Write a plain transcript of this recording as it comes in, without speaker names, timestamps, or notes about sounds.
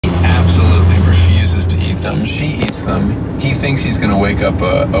them, she eats them. He thinks he's going to wake up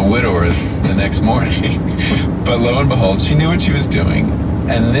a widower the next morning. But lo and behold, she knew what she was doing.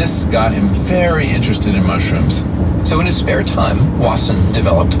 And this got him very interested in mushrooms. So in his spare time, Wasson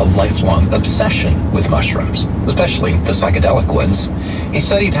developed a lifelong obsession with mushrooms, especially the psychedelic ones. He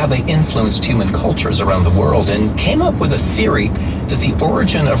studied how they influenced human cultures around the world and came up with a theory that the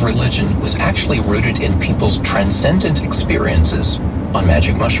origin of religion was actually rooted in people's transcendent experiences on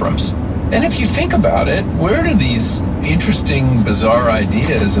magic mushrooms. And if you think about it, where do these interesting, bizarre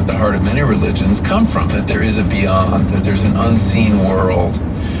ideas at the heart of many religions come from? That there is a beyond, that there's an unseen world,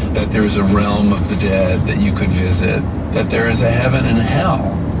 that there is a realm of the dead that you could visit, that there is a heaven and hell.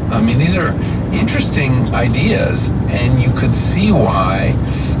 I mean, these are interesting ideas, and you could see why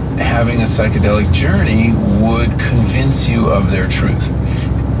having a psychedelic journey would convince you of their truth.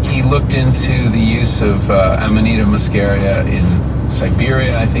 He looked into the use of Amanita muscaria in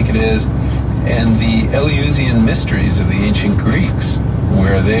Siberia, I think it is, and the Eleusinian mysteries of the ancient Greeks,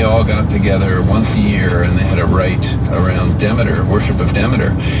 where they all got together once a year and they had a rite around Demeter, worship of Demeter,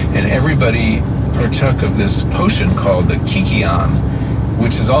 and everybody partook of this potion called the Kikion,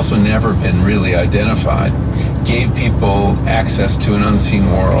 which has also never been really identified. Gave people access to an unseen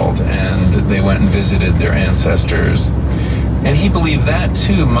world, and they went and visited their ancestors. And he believed that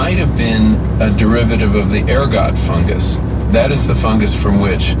too might have been a derivative of the ergot fungus. That is the fungus from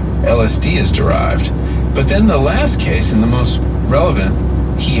which LSD is derived. But then the last case, and the most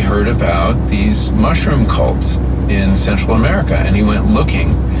relevant, he heard about these mushroom cults in Central America, and he went looking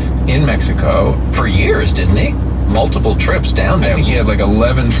in Mexico. For years, didn't he? Multiple trips down there. I think he had like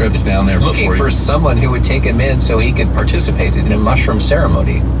 11 trips down there looking for someone who would take him in so he could participate in a mushroom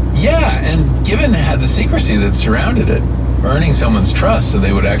ceremony. Yeah, and given the secrecy that surrounded it, earning someone's trust so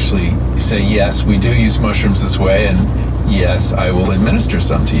they would actually say, yes, we do use mushrooms this way, and yes, I will administer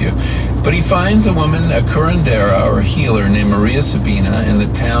some to you. But he finds a woman, a curandera or a healer named Maria Sabina in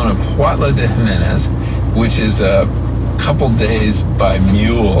the town of Huautla de Jimenez, which is a couple days by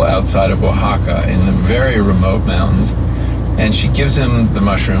mule outside of Oaxaca in the very remote mountains. And she gives him the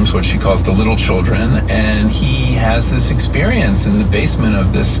mushrooms, what she calls the little children, and he has this experience in the basement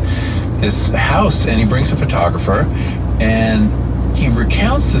of this house, and he brings a photographer, and he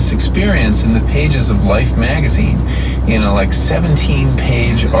recounts this experience in the pages of Life magazine in a like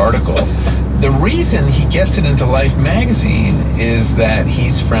 17-page article. The reason he gets it into Life magazine is that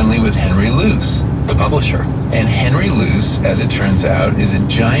he's friendly with Henry Luce, the publisher. And Henry Luce, as it turns out, is a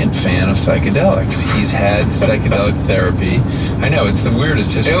giant fan of psychedelics. He's had psychedelic therapy. I know, it's the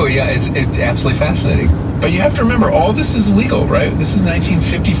weirdest history. Oh, yeah, it's absolutely fascinating. But you have to remember, all this is legal, right? This is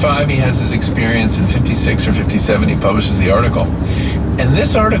 1955. He has his experience in 56 or 57. He publishes the article. And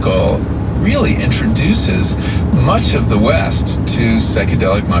this article really introduces much of the West to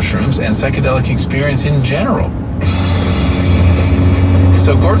psychedelic mushrooms and psychedelic experience in general.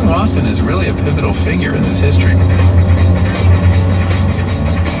 So Gordon Wasson is really a pivotal figure in this history.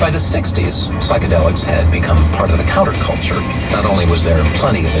 By the 60s, psychedelics had become part of the counterculture. Not only was there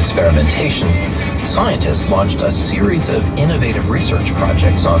plenty of experimentation, scientists launched a series of innovative research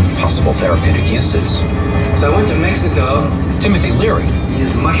projects on possible therapeutic uses. So I went to Mexico. Timothy Leary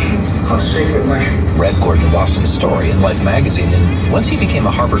Used mushrooms called sacred mushrooms. read Gordon Wasson's story in Life magazine, and once he became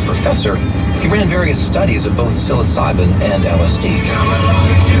a Harvard professor, he ran various studies of both psilocybin and LSD,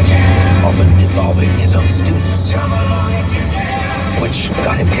 often involving his own students, which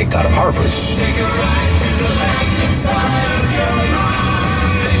got him kicked out of Harvard.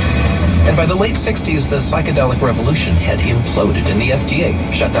 And by the late 60s, the psychedelic revolution had imploded, and the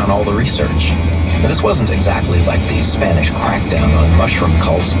FDA shut down all the research. Now, this wasn't exactly like the Spanish crackdown on mushroom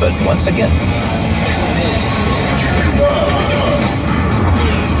cults, but once again,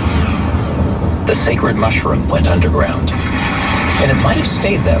 the sacred mushroom went underground. And it might have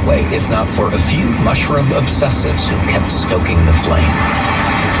stayed that way if not for a few mushroom obsessives who kept stoking the flame.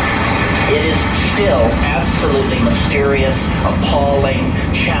 It is still absolutely mysterious, appalling,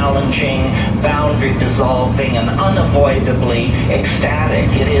 challenging, boundary dissolving, and unavoidably ecstatic.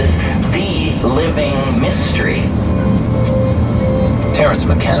 It is the living mystery. Terence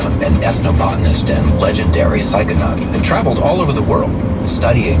McKenna, an ethnobotanist and legendary psychonaut, had traveled all over the world,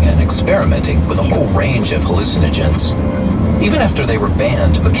 studying and experimenting with a whole range of hallucinogens. Even after they were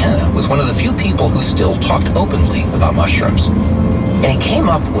banned, McKenna was one of the few people who still talked openly about mushrooms. And he came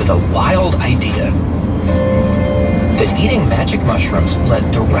up with a wild idea that eating magic mushrooms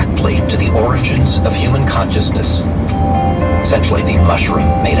led directly to the origins of human consciousness. Essentially, the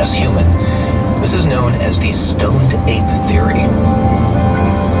mushroom made us human. This is known as the stoned ape theory.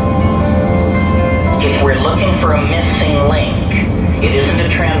 If we're looking for a missing link, It isn't a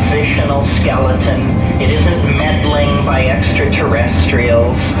transitional skeleton. It isn't meddling by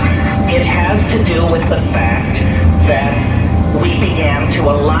extraterrestrials. It has to do with the fact that we began to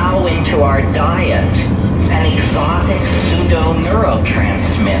allow into our diet an exotic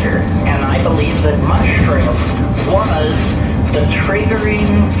pseudo-neurotransmitter. And I believe that mushroom was the triggering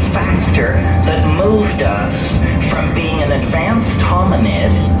factor that moved us from being an advanced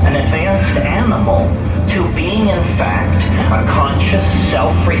hominid, an advanced animal, to being in fact a conscious,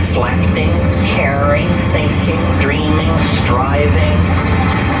 self-reflecting, caring, thinking, dreaming, striving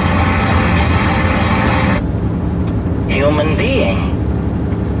human being.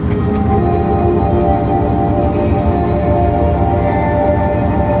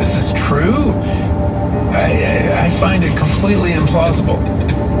 Is this true? I find it completely implausible.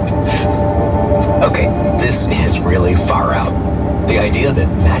 Okay, this is really far out. The idea that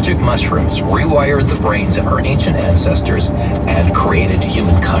magic mushrooms rewired the brains of our ancient ancestors and created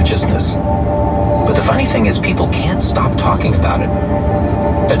human consciousness. But the funny thing is, people can't stop talking about it.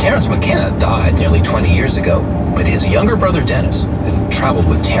 Now, Terence McKenna died nearly 20 years ago, but his younger brother Dennis, who traveled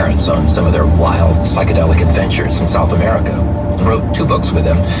with Terence on some of their wild psychedelic adventures in South America, and wrote 2 books with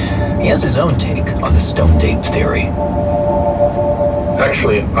him, he has his own take on the stone date theory.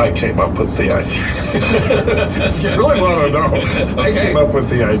 Actually, I came up with the idea. If you really want to know, I came up with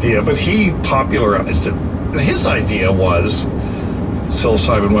the idea, but he popularized it. His idea was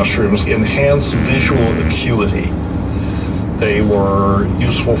psilocybin mushrooms enhance visual acuity. They were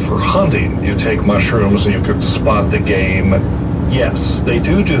useful for hunting. You take mushrooms and you could spot the game. Yes, they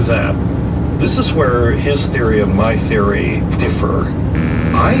do that. This is where his theory and my theory differ.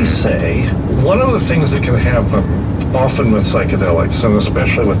 I say one of the things that can happen often with psychedelics, and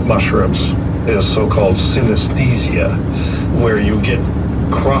especially with mushrooms, is so-called synesthesia, where you get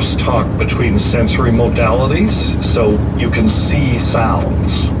crosstalk between sensory modalities, so you can see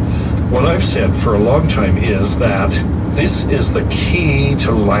sounds. What I've said for a long time is that this is the key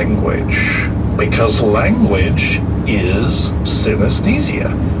to language, because language is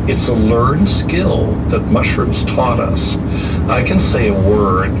synesthesia. It's a learned skill that mushrooms taught us. I can say a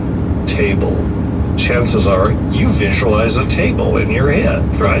word, table. Chances are you visualize a table in your head,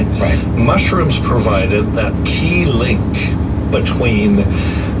 right? Right. Mushrooms provided that key link between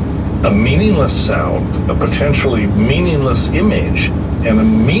a meaningless sound, a potentially meaningless image, and a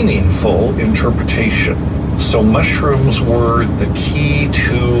meaningful interpretation. So mushrooms were the key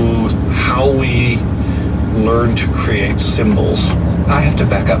to how we learn to create symbols. I have to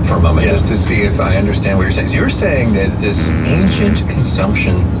back up for a moment just to see if I understand what you're saying. So you're saying that this ancient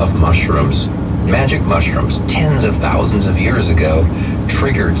consumption of mushrooms, magic mushrooms, tens of thousands of years ago,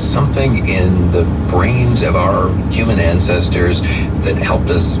 triggered something in the brains of our human ancestors that helped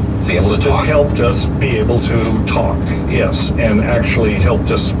us be able to talk? That helped us be able to talk, yes, and actually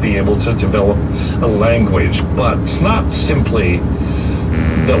helped us be able to develop a language. But it's not simply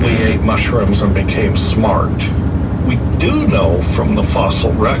that we ate mushrooms and became smart. We do know from the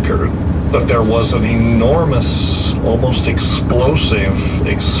fossil record that there was an enormous, almost explosive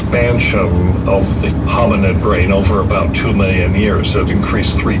expansion of the hominid brain over about 2 million years. It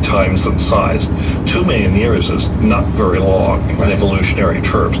increased 3 times in size. 2 million years is not very long in evolutionary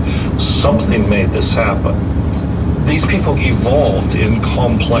terms. Something made this happen. These people evolved in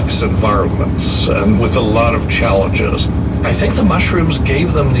complex environments and with a lot of challenges. I think the mushrooms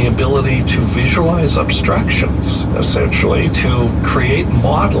gave them the ability to visualize abstractions, essentially, to create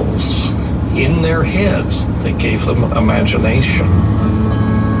models in their heads. They gave them imagination.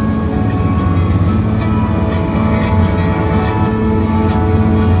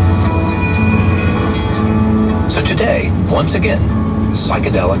 So today, once again,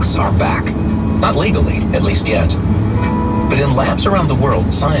 psychedelics are back. Not legally, at least yet. But in labs around the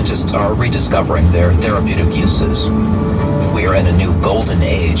world, scientists are rediscovering their therapeutic uses. We are in a new golden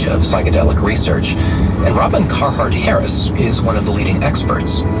age of psychedelic research, and Robin Carhart-Harris is one of the leading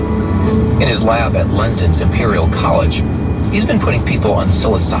experts. In his lab at London's Imperial College, he's been putting people on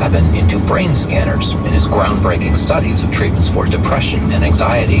psilocybin into brain scanners in his groundbreaking studies of treatments for depression and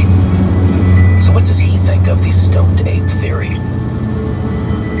anxiety. So what does he think of the stoned ape theory?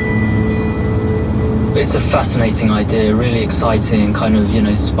 It's a fascinating idea, really exciting, kind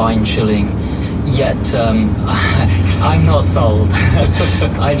of, spine-chilling. Yet, I'm not sold.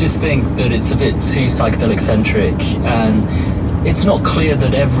 I just think that it's a bit too psychedelic-centric, and it's not clear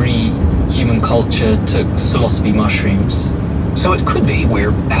that every human culture took psilocybe mushrooms. So it could be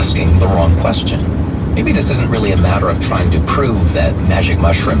we're asking the wrong question. Maybe this isn't really a matter of trying to prove that magic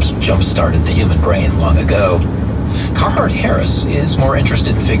mushrooms jump-started the human brain long ago. Carhart Harris is more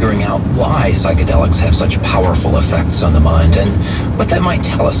interested in figuring out why psychedelics have such powerful effects on the mind and what that might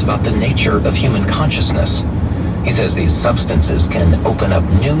tell us about the nature of human consciousness. He says these substances can open up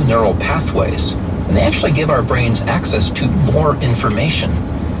new neural pathways, and they actually give our brains access to more information.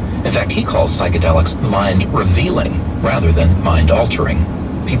 In fact, he calls psychedelics mind-revealing rather than mind-altering.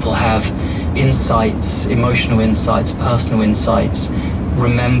 People have insights, emotional insights, personal insights,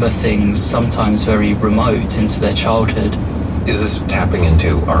 remember things sometimes very remote into their childhood. Is this tapping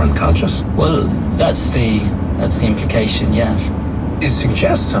into our unconscious? Well, that's the implication, yes. It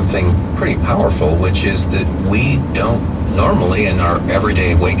suggests something pretty powerful, which is that we don't normally, in our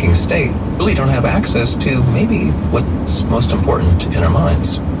everyday waking state, really don't have access to maybe what's most important in our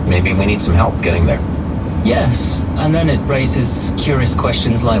minds. Maybe we need some help getting there. Yes, and then it raises curious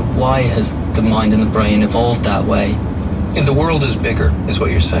questions like, why has the mind and the brain evolved that way? And the world is bigger, is what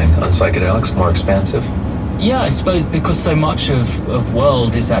you're saying, on psychedelics, more expansive? Yeah, I suppose because so much of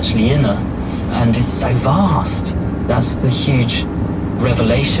world is actually inner, and it's so vast. That's the huge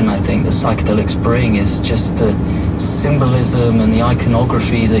revelation, I think, that psychedelics bring, is just the symbolism and the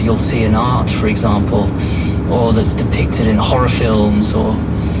iconography that you'll see in art, for example, or that's depicted in horror films or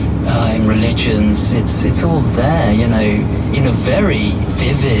in religions. It's all there, you know, in a very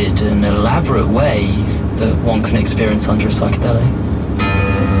vivid and elaborate way that one can experience under a psychedelic.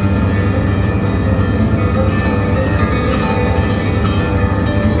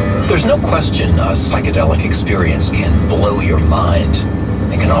 There's no question a psychedelic experience can blow your mind.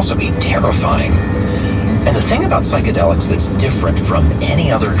 It can also be terrifying. And the thing about psychedelics that's different from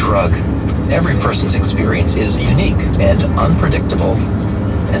any other drug, every person's experience is unique and unpredictable.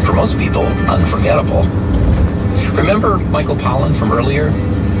 And for most people, unforgettable. Remember Michael Pollan from earlier?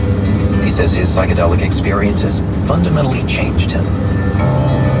 He says his psychedelic experiences fundamentally changed him.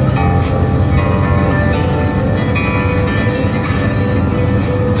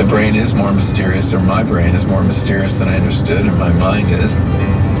 The brain is more mysterious, or my brain is more mysterious than I understood, and my mind is.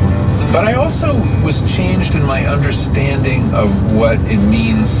 But I also was changed in my understanding of what it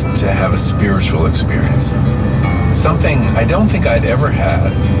means to have a spiritual experience. Something I don't think I'd ever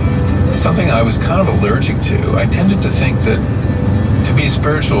had. Something I was kind of allergic to. I tended to think that to be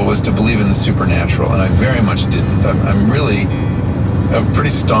spiritual was to believe in the supernatural, and I very much didn't. I'm really a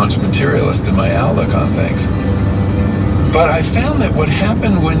pretty staunch materialist in my outlook on things. But I found that what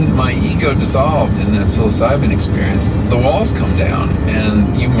happened when my ego dissolved in that psilocybin experience, the walls come down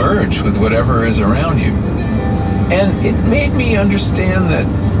and you merge with whatever is around you. And it made me understand that,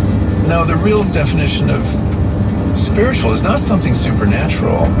 no, the real definition of spiritual is not something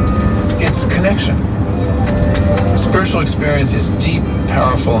supernatural, it's connection. Spiritual experience is deep,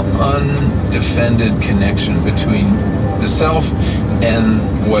 powerful, undefended connection between the self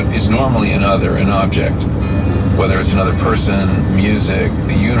and what is normally an other, an object. Whether it's another person, music,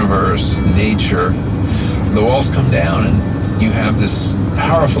 the universe, nature, the walls come down and you have this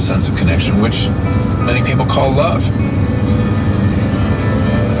powerful sense of connection, which many people call love.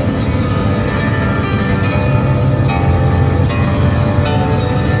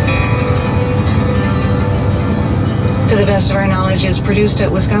 To the best of our knowledge, is produced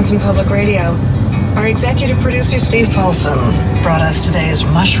at Wisconsin Public Radio. Our executive producer, Steve Paulson, brought us today's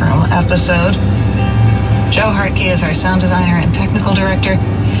Mushroom episode. Joe Hartke is our sound designer and technical director,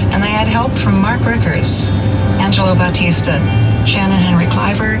 and they had help from Mark Rickers, Angelo Bautista, Shannon Henry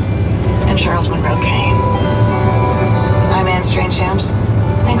Kleiber, and Charles Monroe Kane.